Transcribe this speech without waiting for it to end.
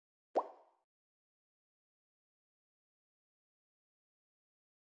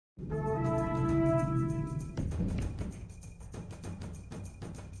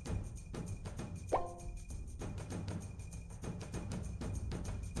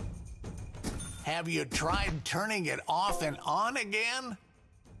Have you tried turning it off and on again?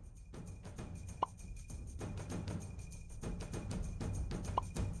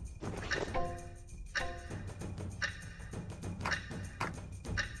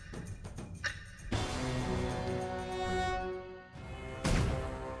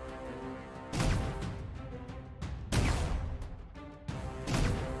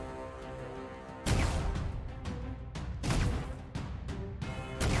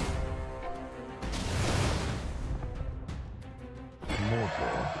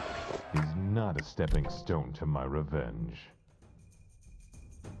 Mortal is not a stepping stone to my revenge.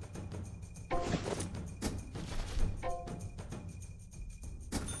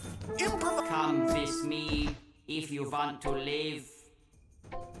 Come with me if you want to live.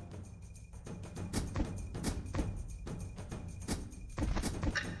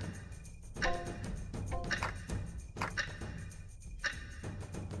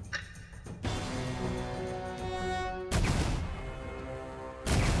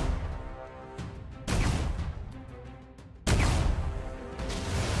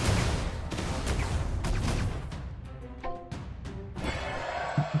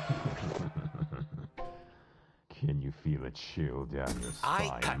 Can you feel a chill down your spine?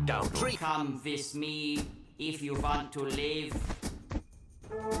 I cut down mortal? trees. Come with me if you want to live.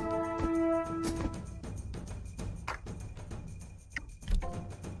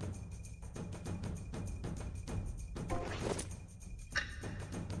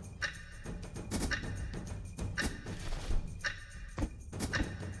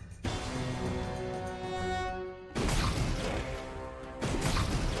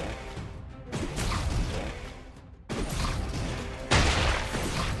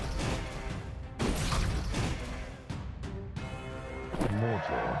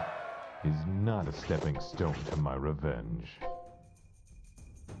 Mortal is not a stepping stone to my revenge.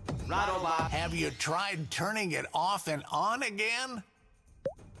 Rattlebot. Have you tried turning it off and on again?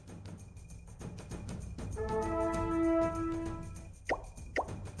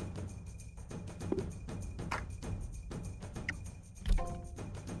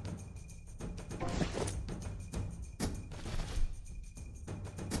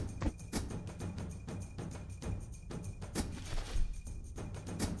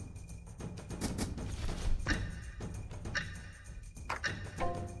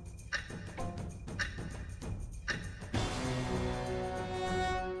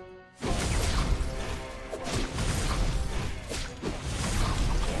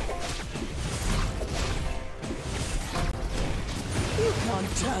 You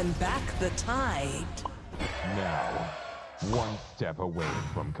can't turn back the tide. Now, one step away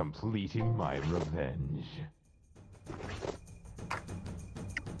from completing my revenge.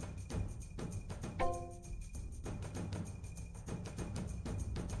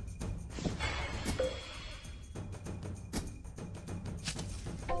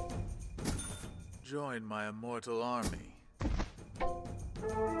 Join my immortal army.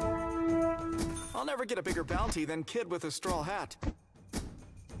 I'll never get a bigger bounty than Kid with a straw hat.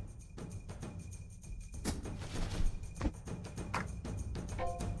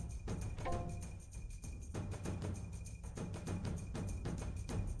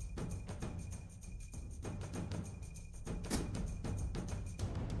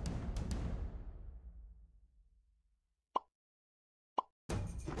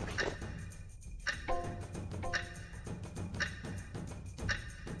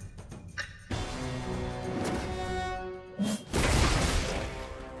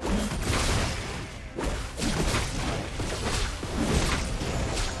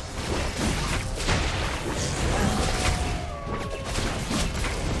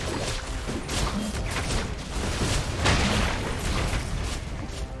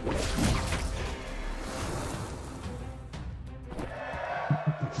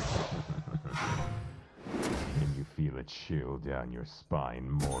 Can you feel a chill down your spine,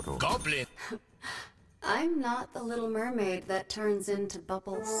 mortal? Goblin! I'm not the little mermaid that turns into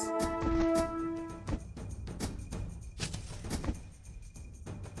bubbles.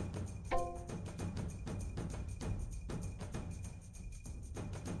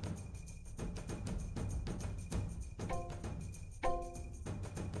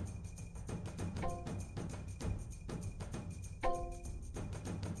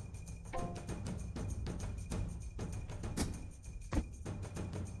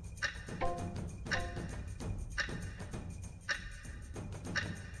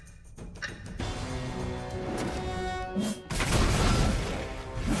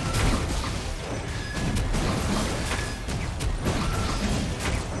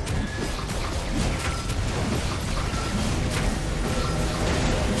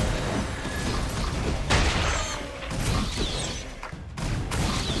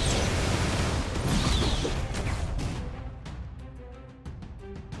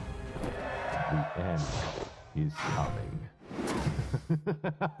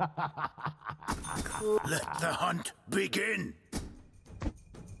 Let the hunt begin!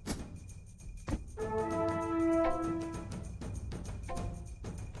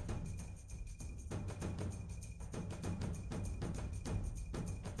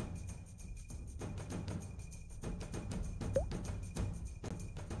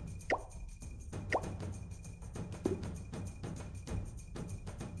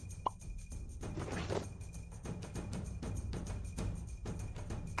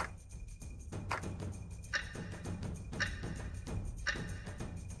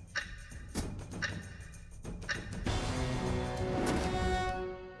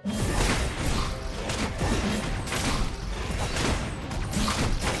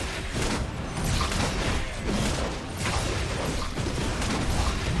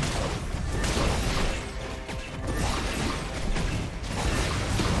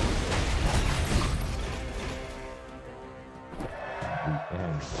 The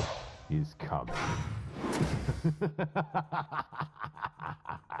end is coming.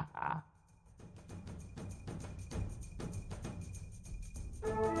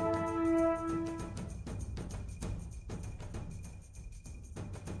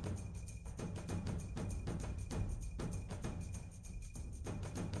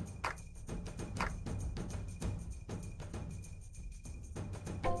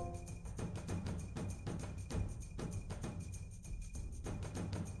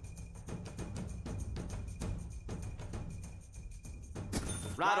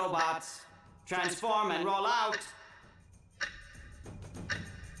 Autobots, transform and roll out.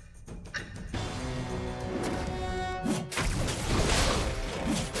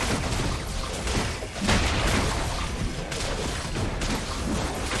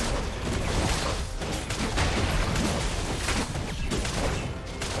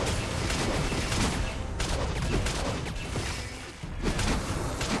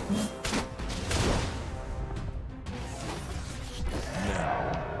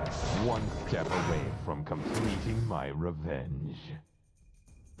 One step away from completing my revenge.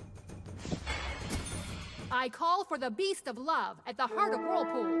 I call for the Beast of Love at the heart of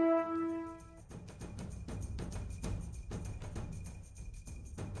Whirlpool.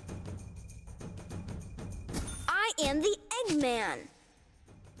 I am the Eggman.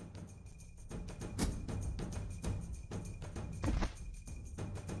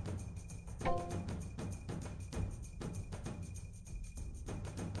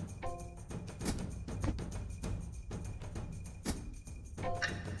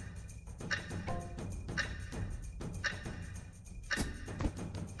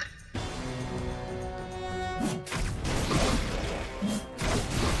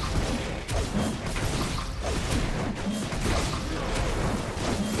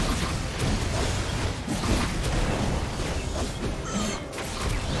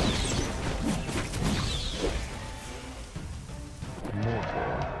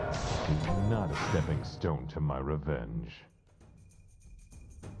 Not a stepping stone to my revenge.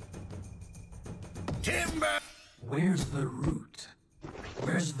 Timber! Where's the root?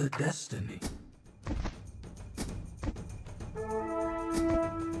 Where's the destiny?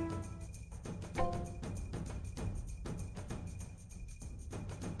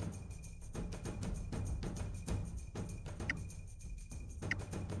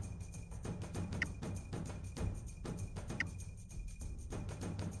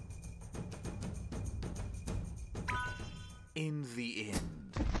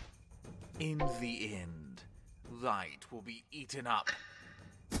 In the end, light will be eaten up.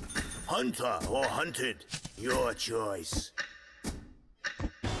 Hunter or hunted, your choice.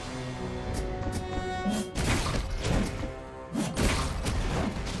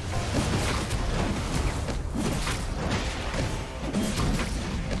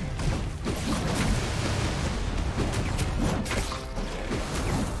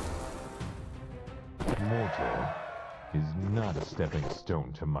 Mortal is not a stepping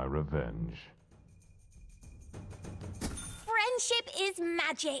stone to my revenge. Friendship is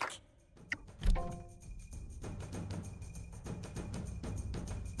magic.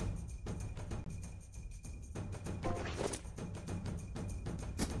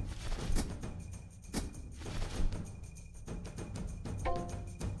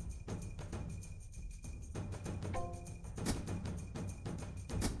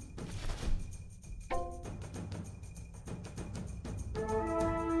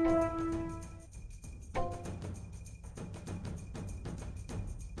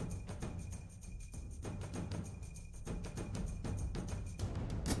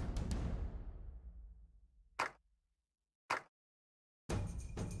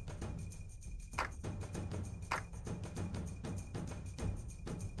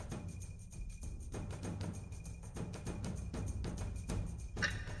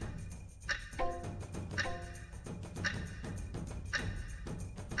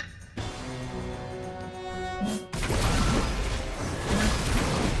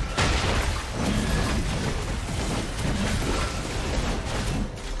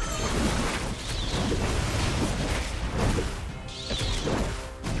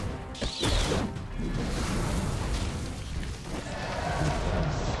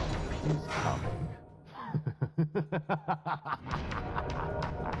 is coming.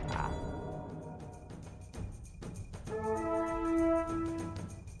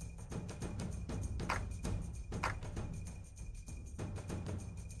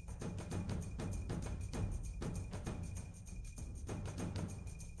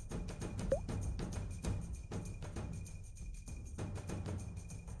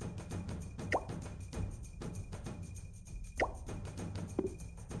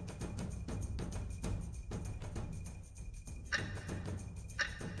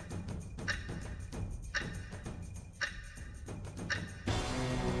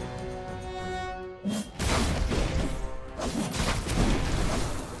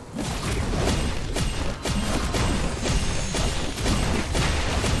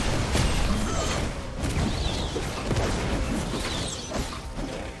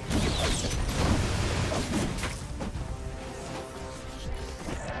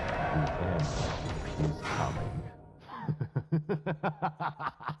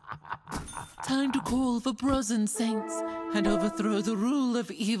 Time to call the Brosen Saints and overthrow the rule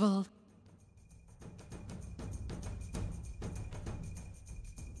of evil.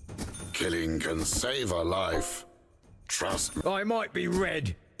 Killing can save a life. Trust me. I might be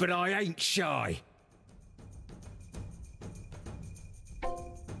red, but I ain't shy.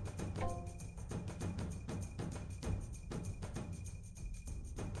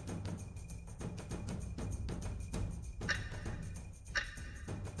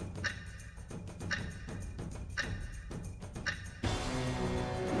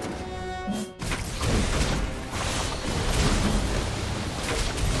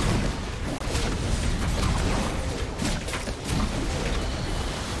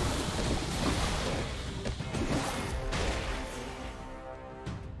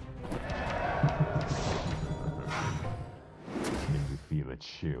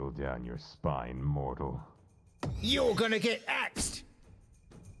 Chill down your spine, mortal. You're gonna get axed!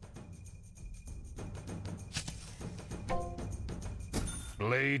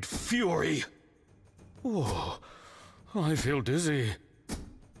 Blade Fury! Whoa, I feel dizzy.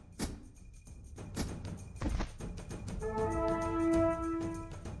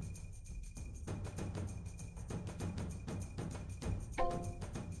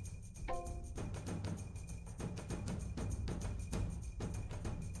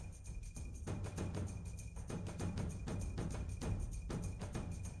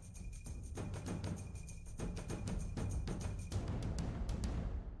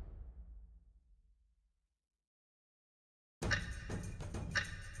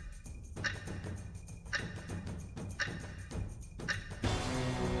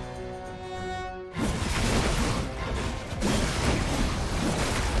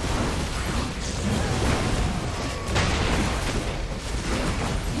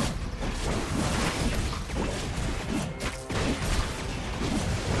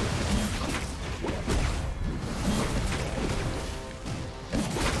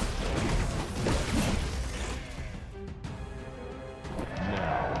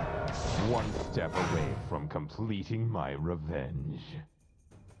 One step away from completing my revenge.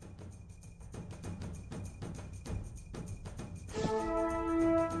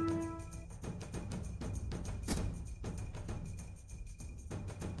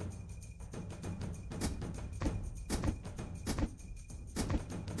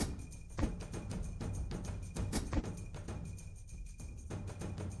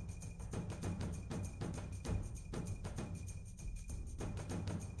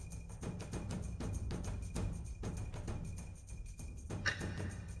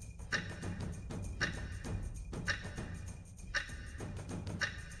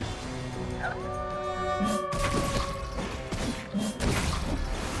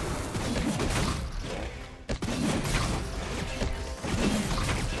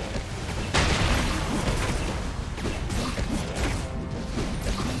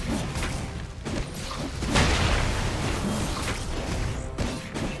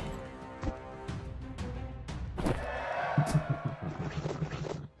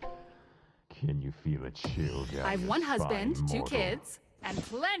 Can you feel a chill down I've your one spine, husband, two mortal? kids, and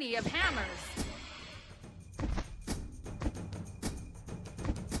plenty of hammers.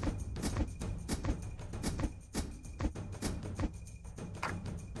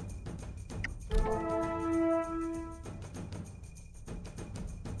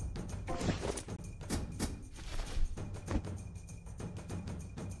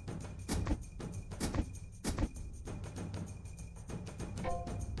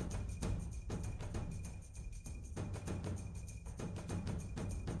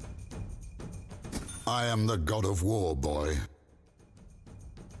 I am the god of war, boy.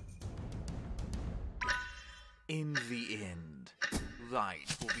 In the end,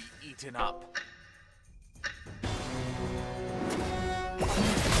 light will be eaten up.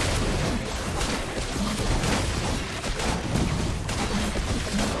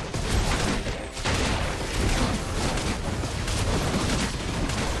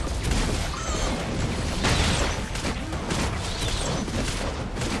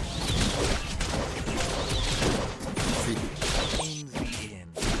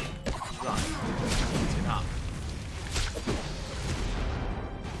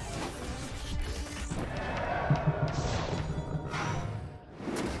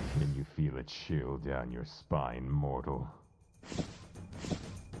 Chill down your spine, mortal.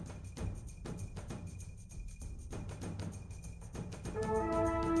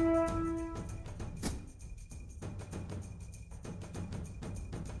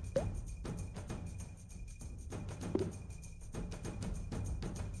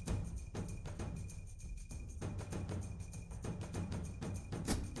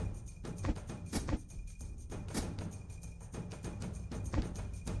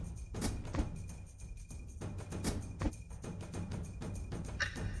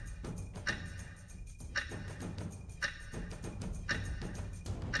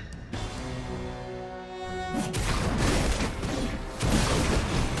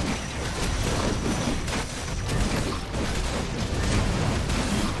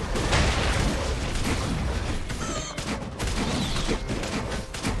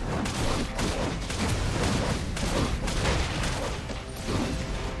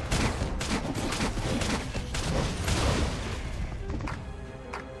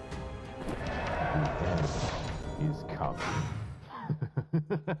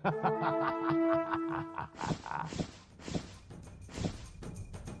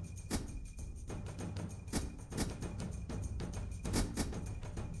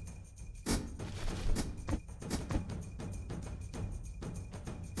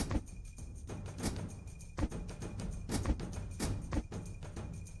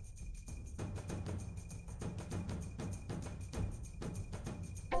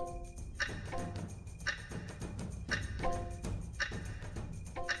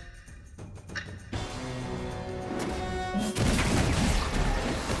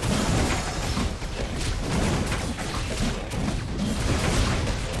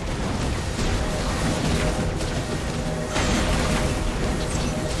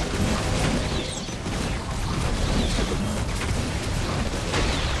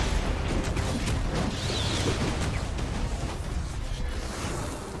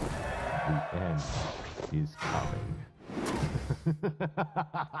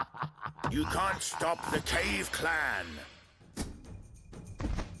 You can't stop the Cave Clan!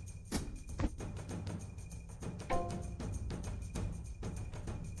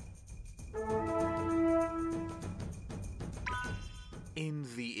 In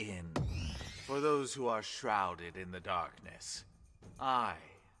the end, for those who are shrouded in the darkness, I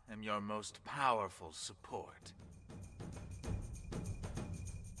am your most powerful support.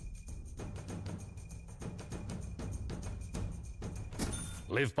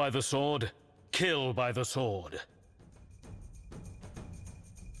 Live by the sword, kill by the sword.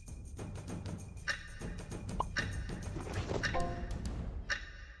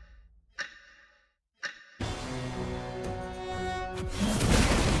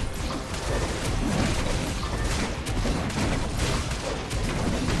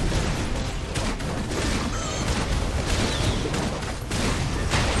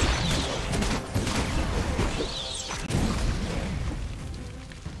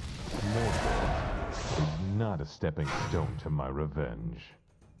 Not a stepping stone to my revenge.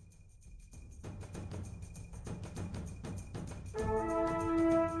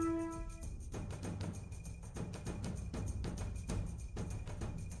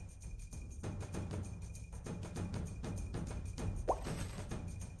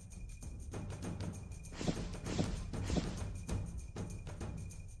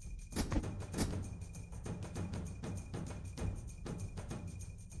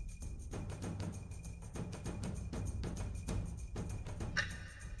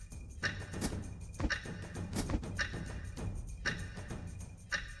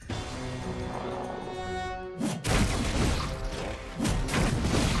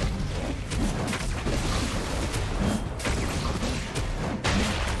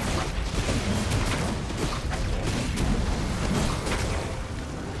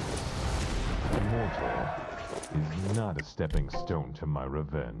 Not a stepping stone to my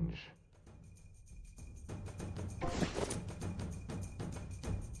revenge.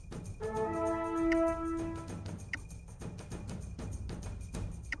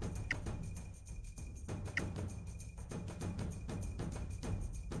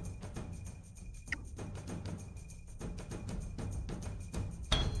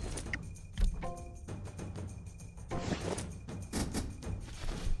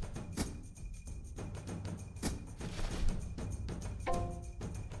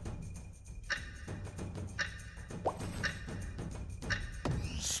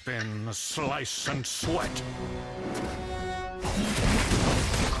 spin, slice, and sweat.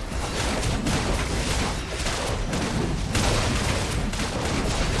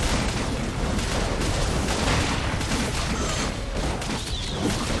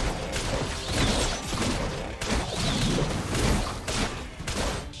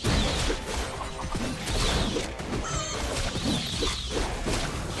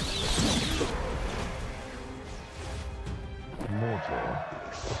 Mortal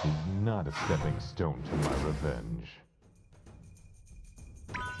is not a stepping stone to my revenge.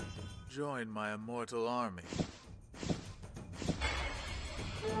 Join my immortal army.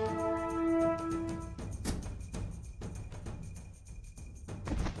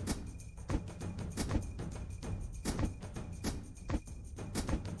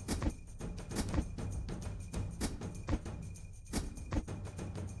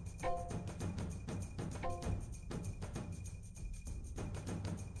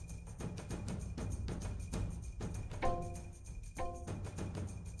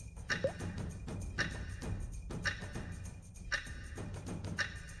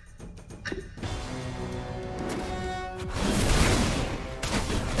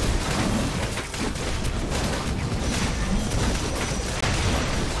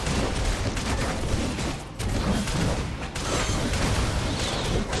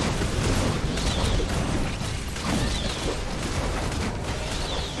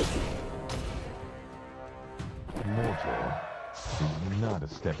 Mortal is not a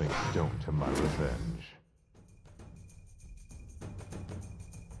stepping stone to my revenge.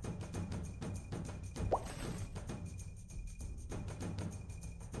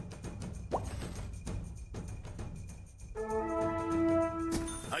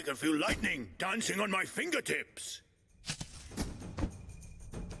 I can feel lightning dancing on my fingertips.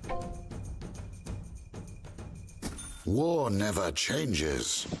 War never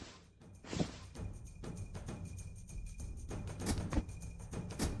changes.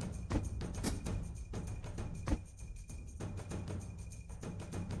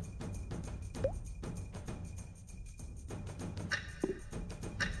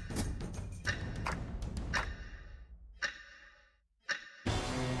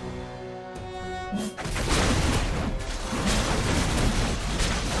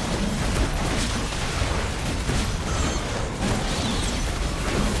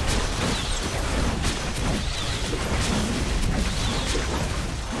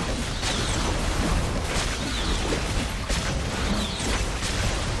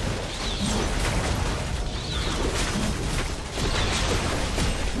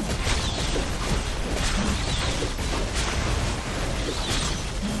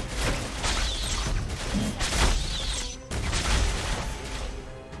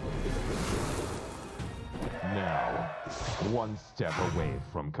 One step away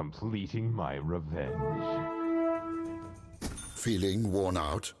from completing my revenge. Feeling worn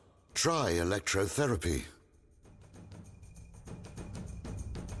out? Try electrotherapy.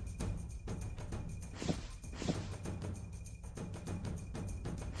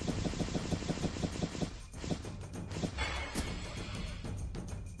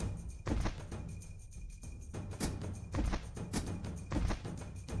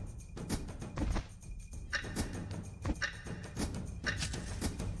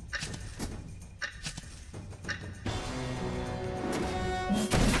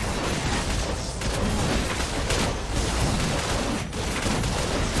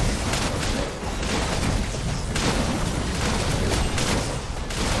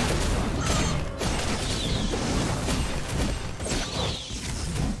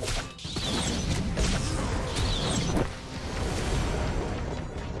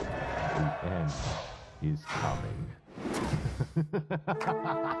 Is coming.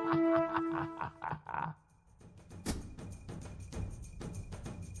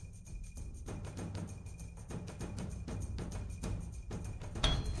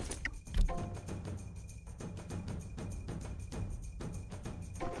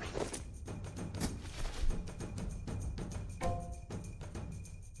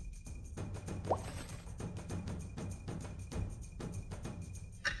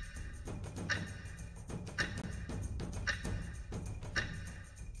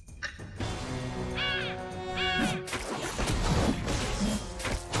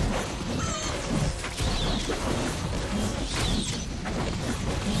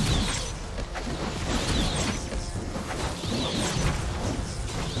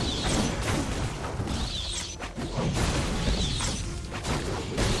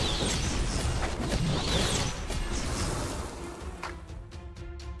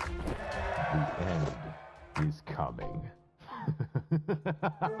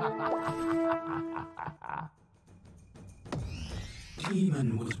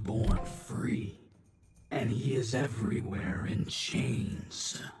 Demon was born free, and he is everywhere in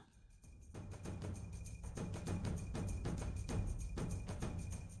chains.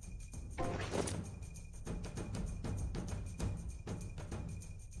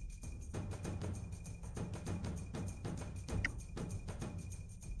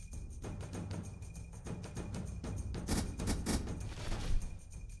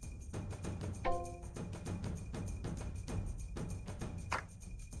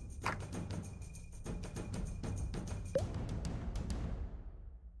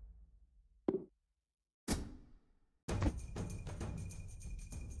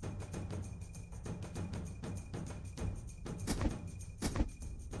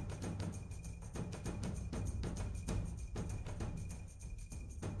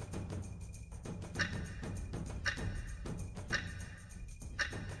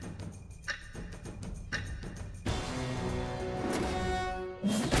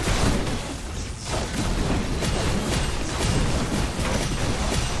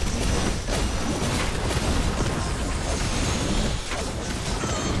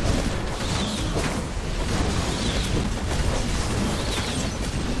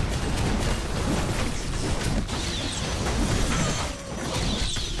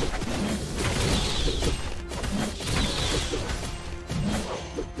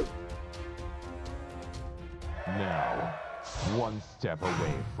 Now, one step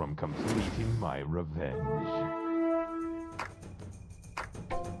away from completing my revenge.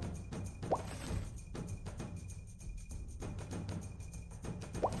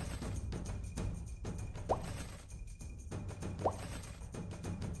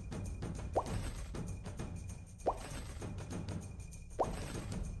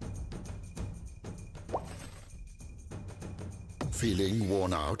 Feeling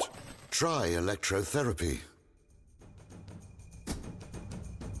worn out? Try electrotherapy.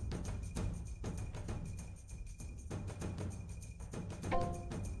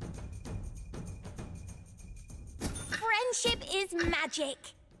 Friendship is magic.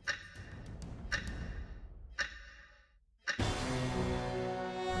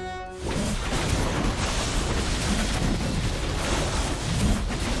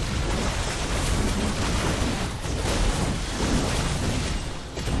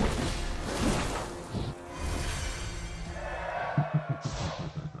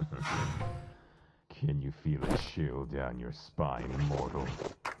 Can you feel a chill down your spine, mortal?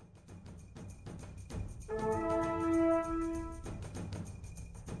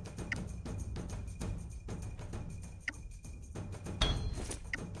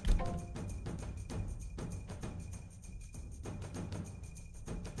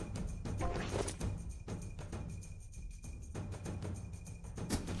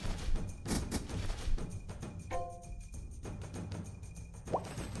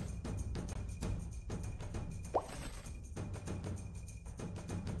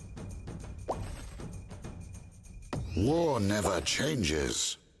 War never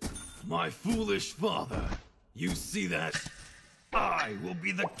changes. My foolish father, you see that? I will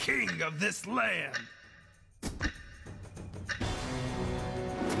be the king of this land!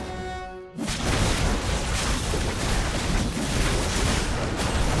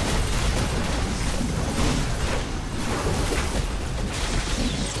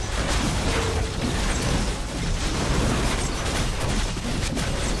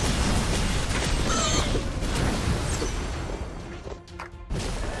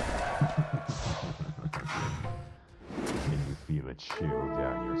 Feel a chill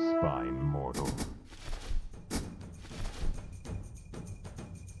down your spine, mortal.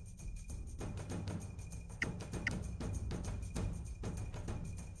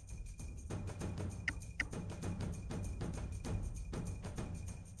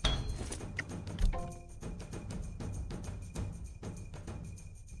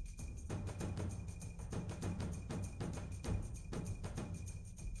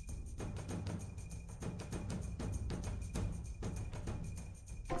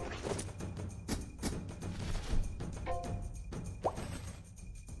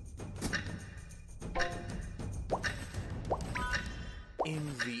 In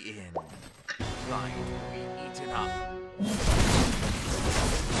the inn, light will be eaten up.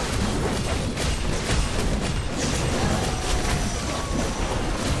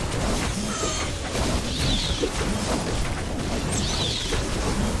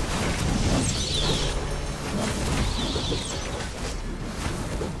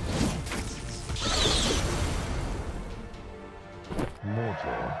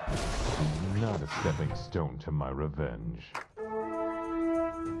 Mortal is not a stepping stone to my revenge.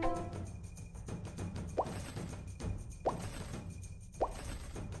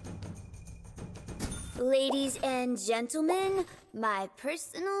 Ladies and gentlemen, my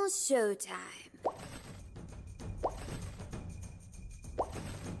personal showtime.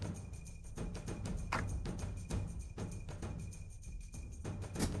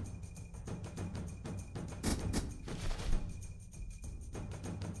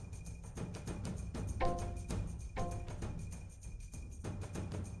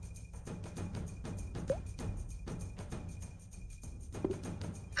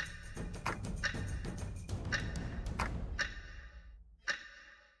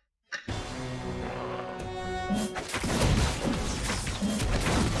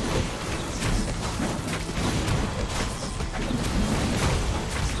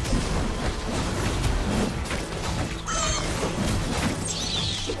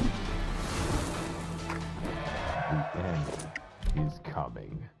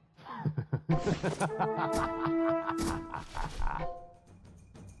 Coming.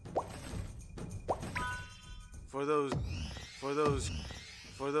 For those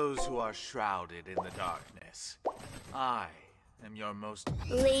who are shrouded in the darkness, I am your most...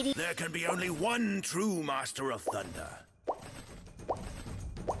 Lady... There can be only one true Master of Thunder.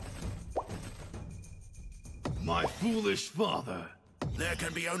 My foolish father. There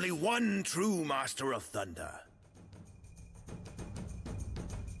can be only one true Master of Thunder.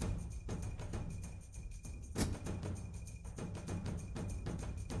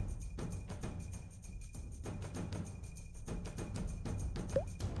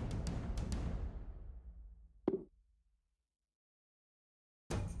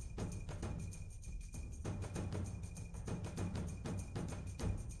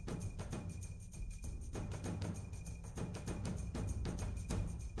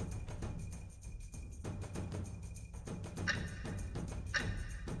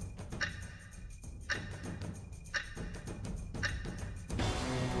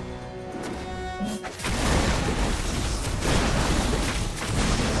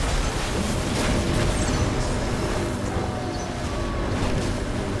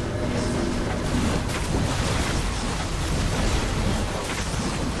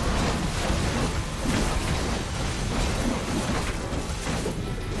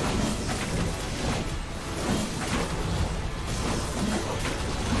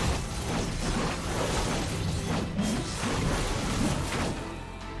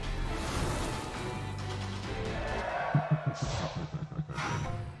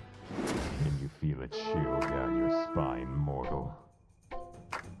 Can you feel a chill down your spine, mortal?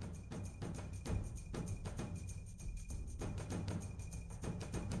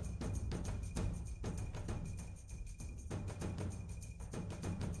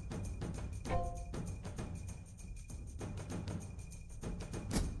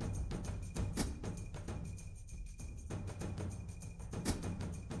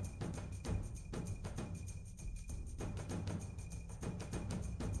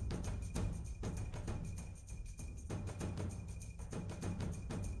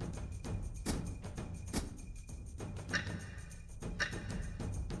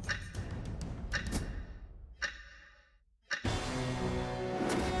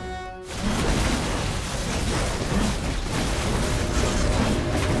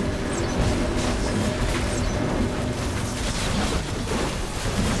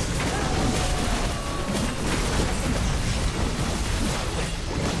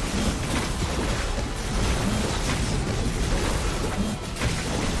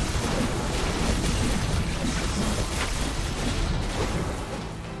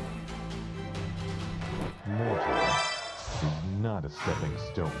 Not a stepping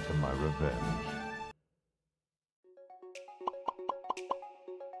stone to my revenge.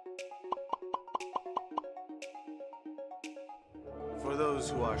 For those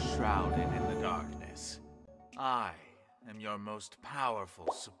who are shrouded in the darkness, I am your most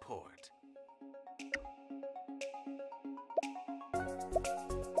powerful support.